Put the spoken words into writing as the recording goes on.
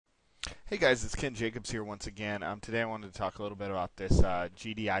Hey guys, it's Ken Jacobs here once again. Today I wanted to talk a little bit about this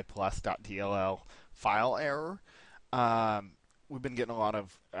Gdiplus.dll file error. Um, we've been getting a lot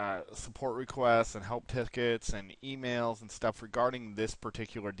of support requests and help tickets and emails and stuff regarding this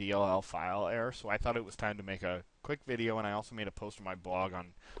particular DLL file error, so I thought it was time to make a quick video, and I also made a post on my blog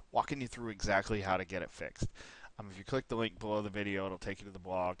on walking you through exactly how to get it fixed. If you click the link below the video, it'll take you to the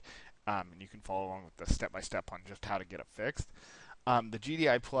blog, and you can follow along with the step-by-step on just how to get it fixed. The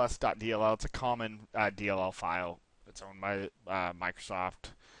Gdiplus.dll, it's a common DLL file. It's owned by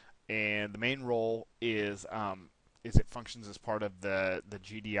Microsoft, and the main role is it functions as part of the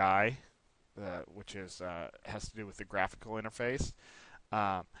GDI, which is has to do with the graphical interface.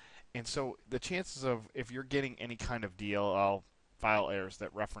 Um, and so the chances of if you're getting any kind of DLL file errors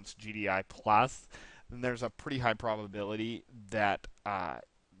that reference GDI plus, then there's a pretty high probability that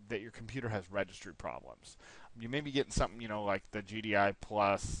that your computer has registry problems. You may be getting something, like the GDI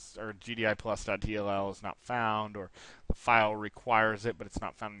plus or GDI plus.dll is not found, or the file requires it, but it's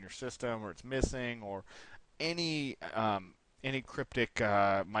not found in your system, or it's missing, or any cryptic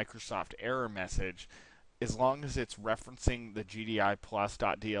Microsoft error message. As long as it's referencing the GDI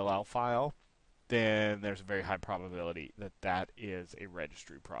plus.dll file, then there's a very high probability that that is a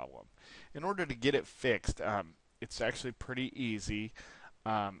registry problem. In order to get it fixed, it's actually pretty easy.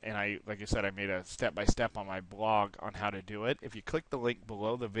 And like I said, I made a step-by-step on my blog on how to do it. If you click the link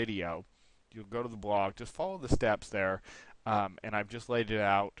below the video, you'll go to the blog. Just follow the steps there, and I've just laid it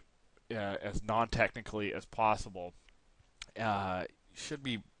out as non-technically as possible. Should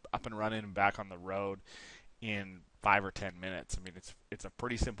be up and running and back on the road in 5 or 10 minutes. I mean, it's a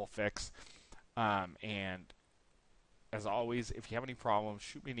pretty simple fix. And as always, if you have any problems,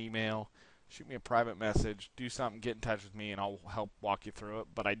 shoot me an email, shoot me a private message, do something, get in touch with me, and I'll help walk you through it.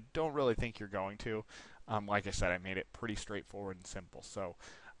 But I don't really think you're going to. Like I said, I made it pretty straightforward and simple. So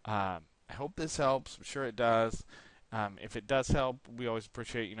I hope this helps. I'm sure it does. If it does help, we always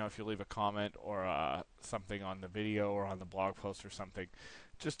appreciate, if you leave a comment or something on the video or on the blog post or something,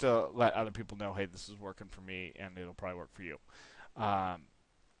 just to let other people know, hey, this is working for me, and it'll probably work for you.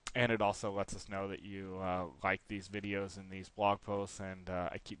 And it also lets us know that you like these videos and these blog posts, and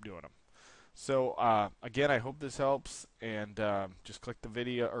I keep doing them. So again, I hope this helps, and just click the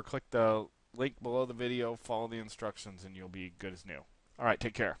video or click the link below the video, follow the instructions, and you'll be good as new. All right,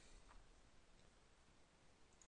 take care.